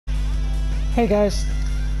Hey guys,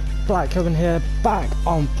 Black Coven here, back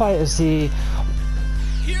on FighterZ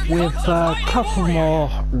with a couple more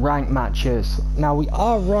ranked matches. Now we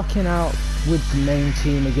are rocking out with the main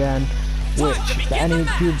team again, which for any of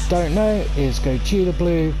you who don't know is Gogeta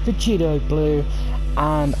Blue, Vegeta Blue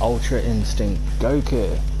and Ultra Instinct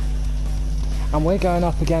Goku. And we're going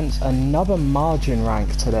up against another margin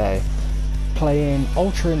rank today, playing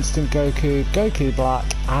Ultra Instinct Goku, Goku Black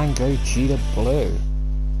and Gogeta Blue.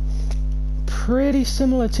 Pretty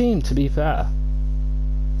similar team, to be fair,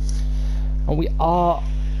 and we are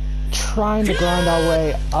trying to grind our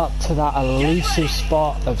way up to that elusive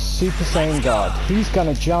spot of Super Saiyan God. He's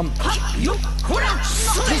gonna jump.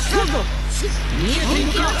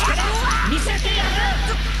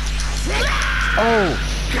 Oh,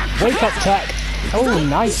 wake up tech. Oh,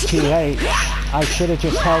 nice TH. I should have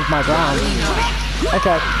just held my ground.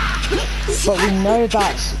 Okay, but we know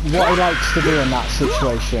that's what he likes to do in that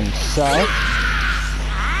situation, so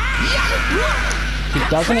he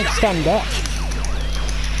doesn't extend it.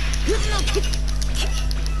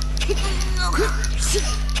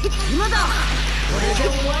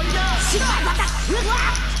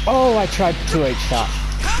 Oh, I tried to 2H that.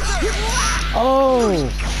 Oh,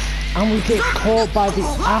 and we get caught by the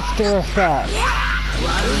after effect.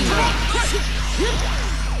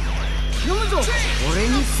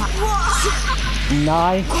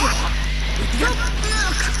 Nice.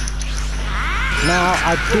 Now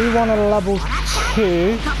I do want a level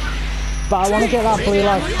 2, but I want to get that blue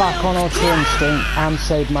life back on Ultra Instinct and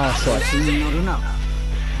save my assist.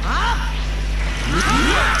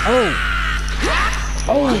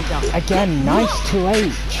 Oh, again, nice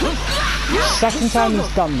 2H. Second time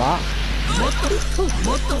he's done that.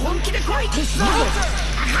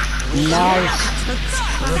 Nice.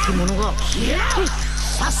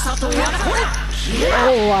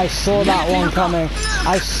 Oh, I saw that one coming.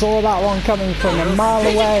 I saw that one coming from a mile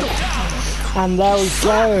away. And there we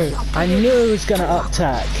go. I knew he was going to up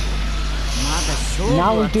tech.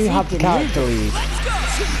 Now we do have the character lead.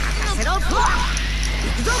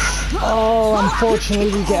 Oh,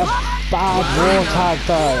 unfortunately we get a bad war tag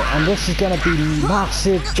though. And this is going to be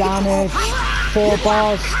massive damage. 4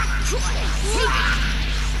 bars.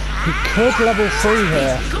 He could level 3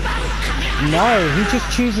 here. No, he just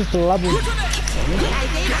chooses to level.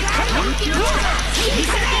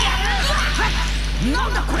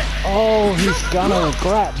 Oh, he's gonna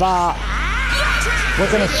regret that.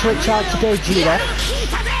 We're gonna switch out to Gogeta.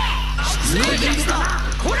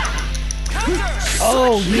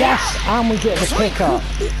 Oh, yes, and we get the pickup.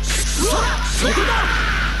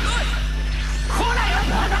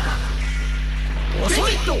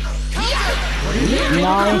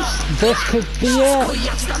 Nice, this could be it,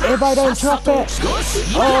 if I don't drop it.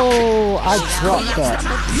 Oh, I dropped it.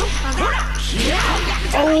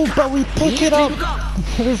 Oh, but we pick it up.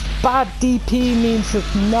 This bad DP means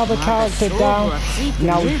another character down.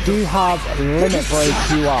 Now we do have Limit Break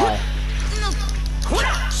UI.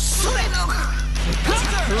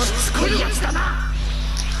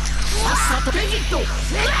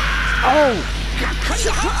 Oh!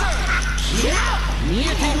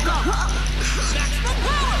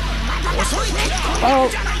 Oh,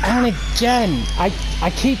 and again, I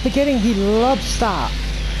keep forgetting he loves that.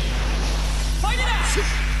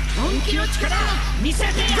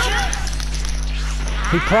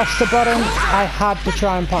 He pressed the button, I had to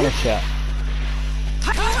try and punish it.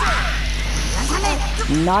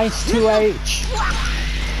 Nice 2H.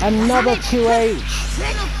 Another 2H.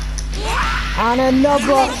 And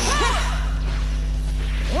another.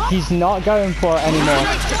 He's not going for it anymore.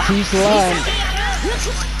 He's learned.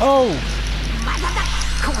 Oh!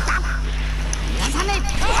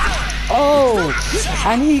 Oh!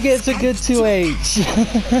 And he gets a good 2H.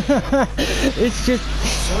 It's just...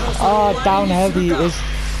 Oh, down heavy is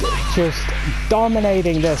just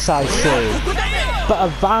dominating this, I see. But a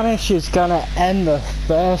vanish is gonna end the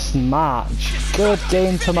first match. Good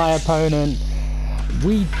game to my opponent.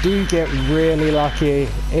 We do get really lucky.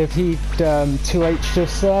 If he'd 2H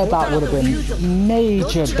just there, that would have been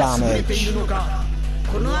major damage.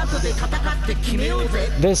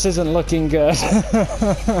 This isn't looking good.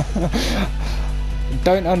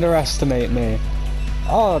 Don't underestimate me.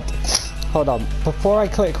 Oh, hold on. Before I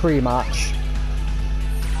click rematch,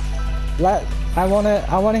 I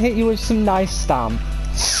wanna hit you with some nice stamp.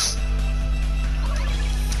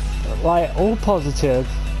 Like all positive.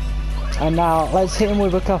 And now let's hit him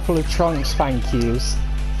with a couple of Trunks thank yous.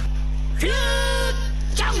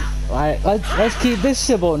 Right, let's keep this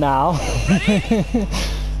civil now.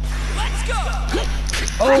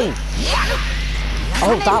 Oh!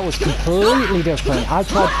 Oh, that was completely different. I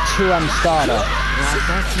tried 2M starter.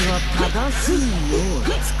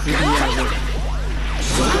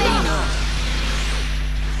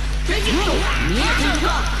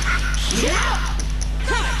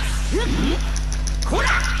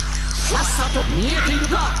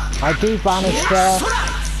 I do banish there.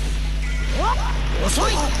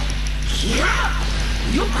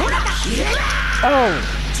 Oh!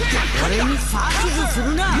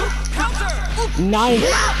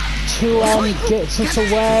 Nice! 2M gets us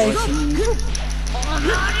away.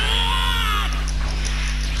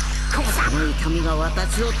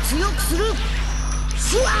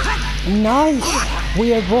 Nice!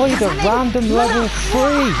 We avoid a random level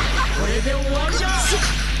 3.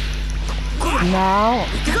 Now,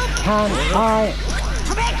 can I...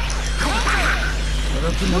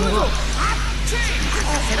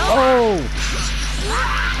 Oh!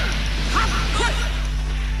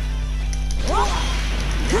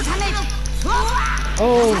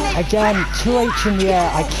 Oh, again, 2H in the air.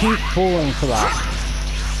 I keep falling for that.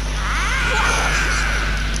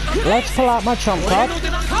 Let's pull out my trump card.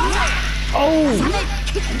 Oh!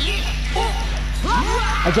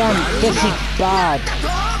 Again, this is bad.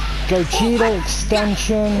 Gogeta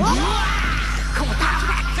extension.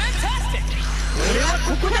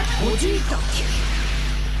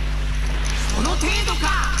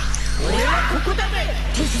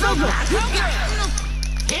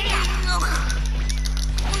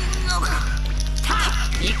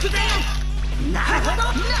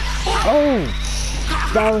 Oh!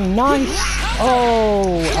 Very nice.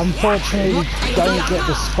 Oh! Unfortunately, we don't get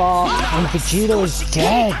the spark, and Vegeta is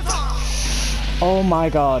dead. Oh my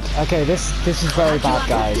god. Okay, this is very bad,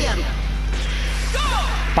 guys.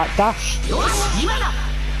 Backdash.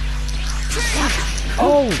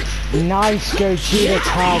 Oh! Nice Gogeta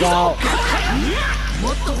tag out.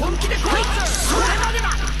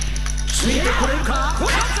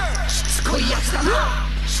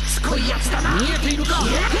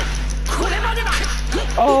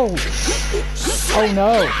 Oh! Oh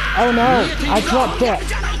no! Oh no! I dropped it!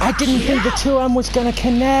 I didn't think the 2M was gonna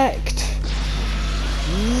connect!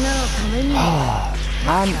 Oh,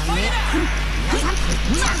 man.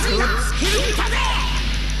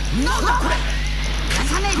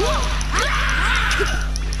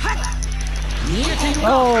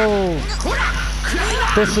 Oh!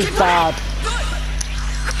 This is bad.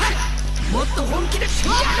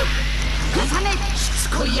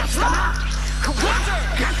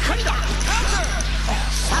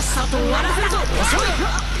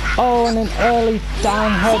 Oh, and an early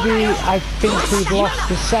down heavy. I think we've lost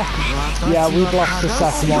the second. Yeah, we've lost the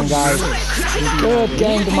second one, guys. Good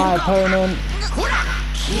game to my opponent.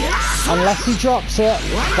 Unless he drops it,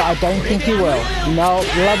 but I don't think he will. No,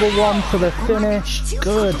 level 1 for the finish.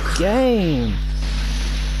 Good game.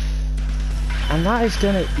 And that is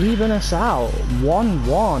going to even us out.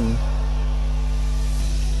 1-1.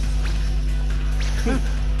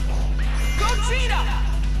 Gogeta!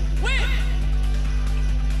 Win!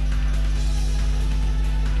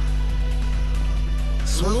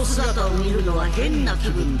 その姿を見るのは変な気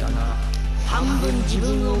分だな。半分自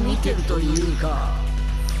分を見てるというか。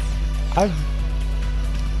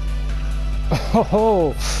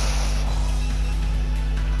Oh.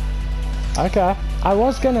 Okay. I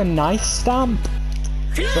was gonna nice stamp,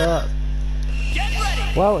 but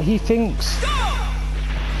well, he thinks.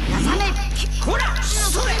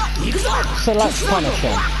 So let's punish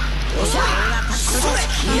him.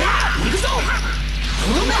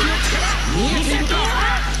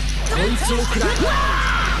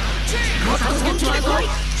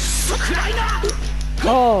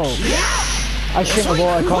 Oh, I shouldn't have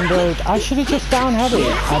auto-comboed. I should have just down heavy.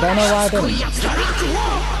 I don't know why I didn't.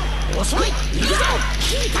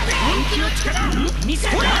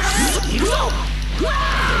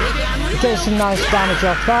 Get some nice damage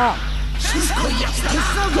off that.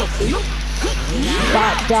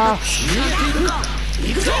 Backdash.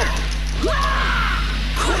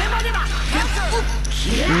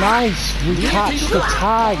 Nice, we catch the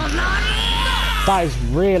tag. That is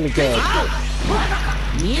really good.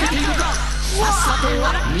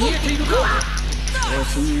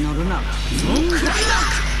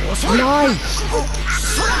 Nice.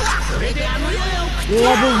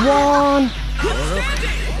 Level 1.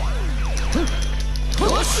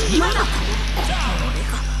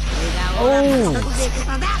 Oh,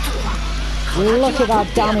 look at that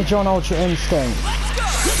damage on Ultra Instinct.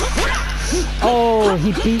 Oh,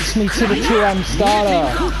 he beats me to the 2M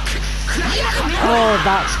starter. Oh,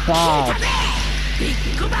 that's bad.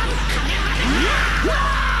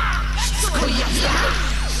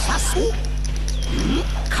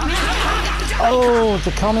 Oh,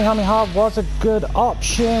 the Kamehameha was a good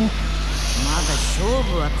option.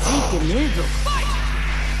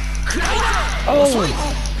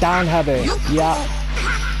 Oh, down heavy. Yeah.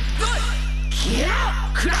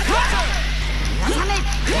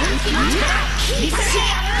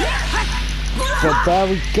 But there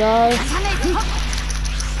we go.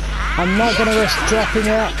 I'm not going to risk dropping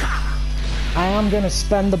it. I am going to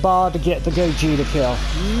spend the bar to get the Gogeta kill.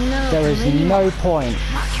 There is no point.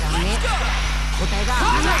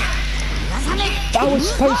 That was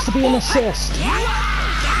supposed to be an assist.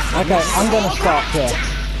 Okay, I'm going to stop here.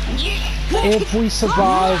 If we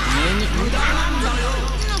survive...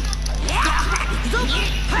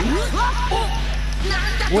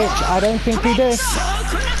 which I don't think we do.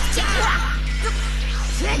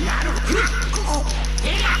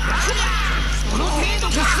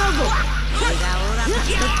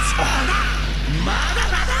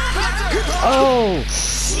 Oh!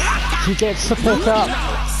 He gets the pick up.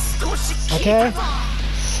 Okay.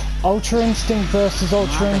 Ultra Instinct versus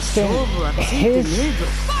Ultra Instinct. His...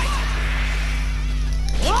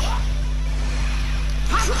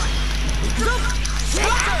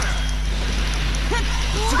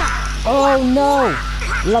 oh no!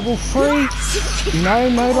 Level 3? No,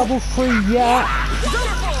 no level 3 yet.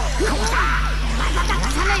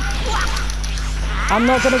 I'm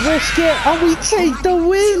not gonna risk it, and we take the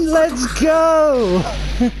win! Let's go!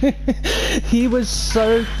 He was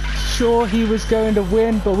so sure he was going to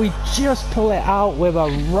win, but we just pull it out with a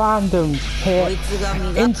random hit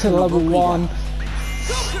into level 1.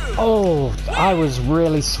 Oh, I was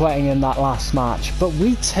really sweating in that last match, but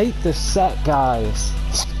we take the set, guys.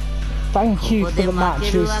 Thank you for the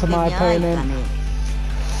matches to my opponent.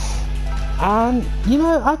 And, you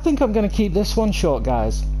know, I think I'm going to keep this one short,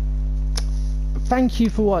 guys. Thank you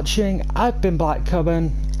for watching. I've been Black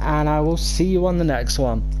Cubbin, and I will see you on the next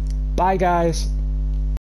one. Bye, guys.